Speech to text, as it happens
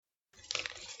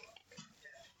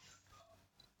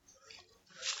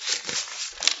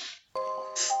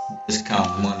Let's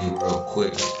count money real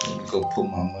quick. Let me go put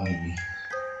my money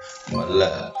in my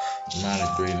lap.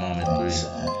 93.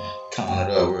 Count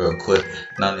it up real quick.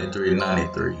 93.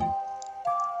 93.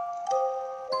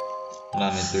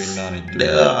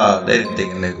 They didn't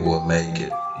think a nigga would make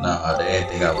it. Nah, they didn't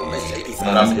think I would make it.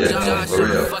 But I'm here, nigga, for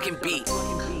real.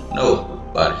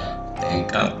 Nobody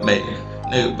think I made it,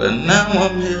 nigga. But now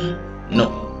I'm here.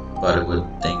 Nobody would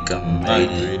think I made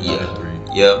it.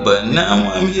 Yeah, but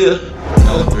now I'm here.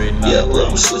 Yeah, well,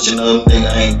 I'm switching up,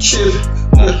 nigga. I ain't tripping.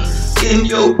 Getting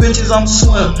your bitches, I'm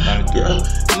swimming. Yeah,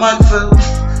 Mike Phelps,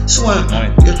 swim.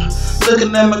 Yeah,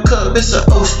 looking at my cup, it's an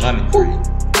ocean.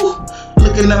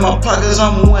 Looking at my pockets,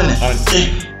 I'm winning.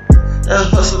 That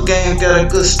hustle game got a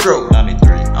good stroke. I'm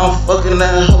fucking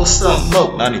that hoe something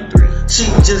more. She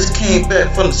just came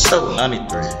back from the store.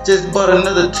 Just bought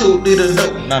another 2-liter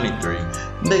dope.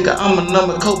 Nigga, I'm a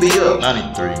number Kobe up.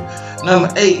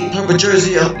 Number 8, purple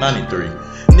jersey up.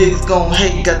 Niggas gon'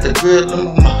 hate, got the grill in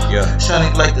my mouth.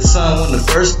 Shining like the sun when the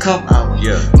first come out.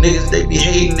 Niggas, they be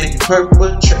hating, they be purple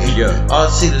with a tray. All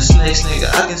see the snakes, nigga,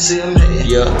 I can see them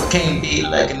here. Can't be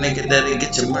like a nigga that'll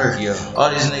get your murk. All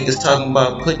these niggas talking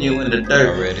about putting you in the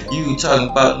dirt. You talking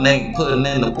about nigga putting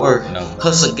in the work.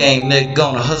 Hustle game, nigga,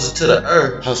 gonna hustle to the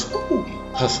earth.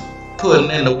 Hustle.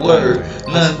 Putting in the word.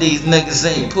 None of these niggas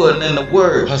ain't putting in the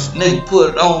word. Nigga,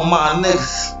 put it on my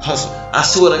niggas. I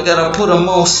swear to God, I put them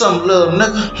on some little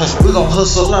nigga. We gon'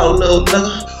 hustle out, little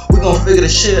nigga. We gon' figure the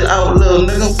shit out, little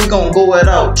nigga. We gon' go it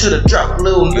out to the drop,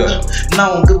 little nigga. And I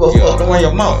don't give a fuck, don't run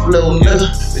your mouth, little nigga.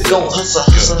 We gon'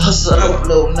 hustle out,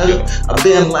 little nigga. I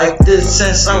been like this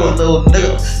since I was little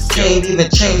nigga. Can't even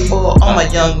change for all my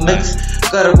young niggas.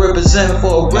 Gotta represent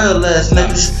for a real ass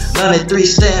niggas. 93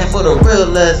 stand for the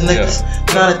real ass niggas.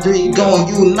 93 gon'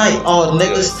 unite all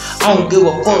niggas. I don't give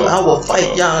a fuck, I will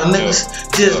fight y'all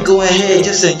niggas. Just go ahead,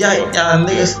 just indict y'all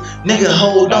niggas. Nigga,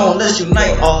 hold on, let's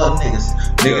unite all niggas.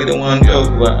 Nigga don't wanna go,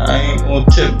 but I ain't gon'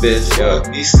 tip, bitch. Watch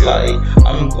me slide.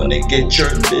 I'm gonna get your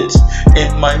bitch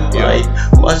in my right.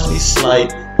 Watch me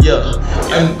slide. Yeah,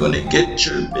 I'm gonna get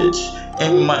your bitch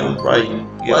in my right.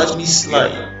 Watch me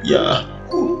slide. Yeah,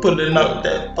 who pulling out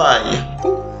that fire?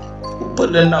 Who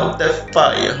pulling out that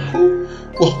fire?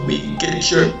 Want me get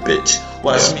your bitch?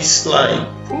 Watch me slide.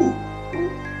 Who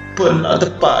pulling out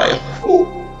the fire? Who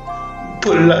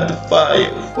pulling out the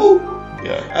fire?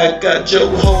 I got your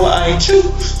hoe, I ain't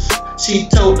choose. She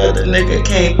told that the nigga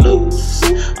can't lose.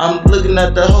 I'm looking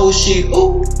at the hoe, she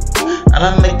ooh. And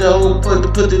I make the hoe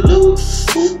put the loose.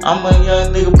 I'm a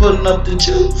young nigga putting up the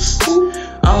juice.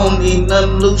 I don't need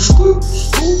nothing loose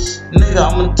screws. Nigga,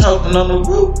 I'm talking on the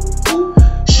roof.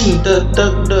 Shoot the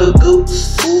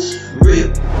goose.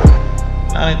 Real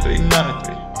 93,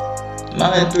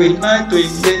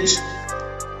 bitch.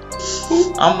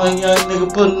 I'm a young nigga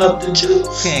putting up the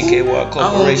juice. KY Corporation. I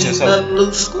don't need nothing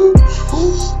loose screws.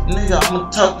 Nigga, I'm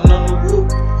talking on the roof.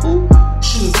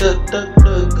 Shoot the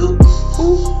goose.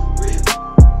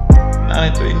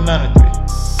 93.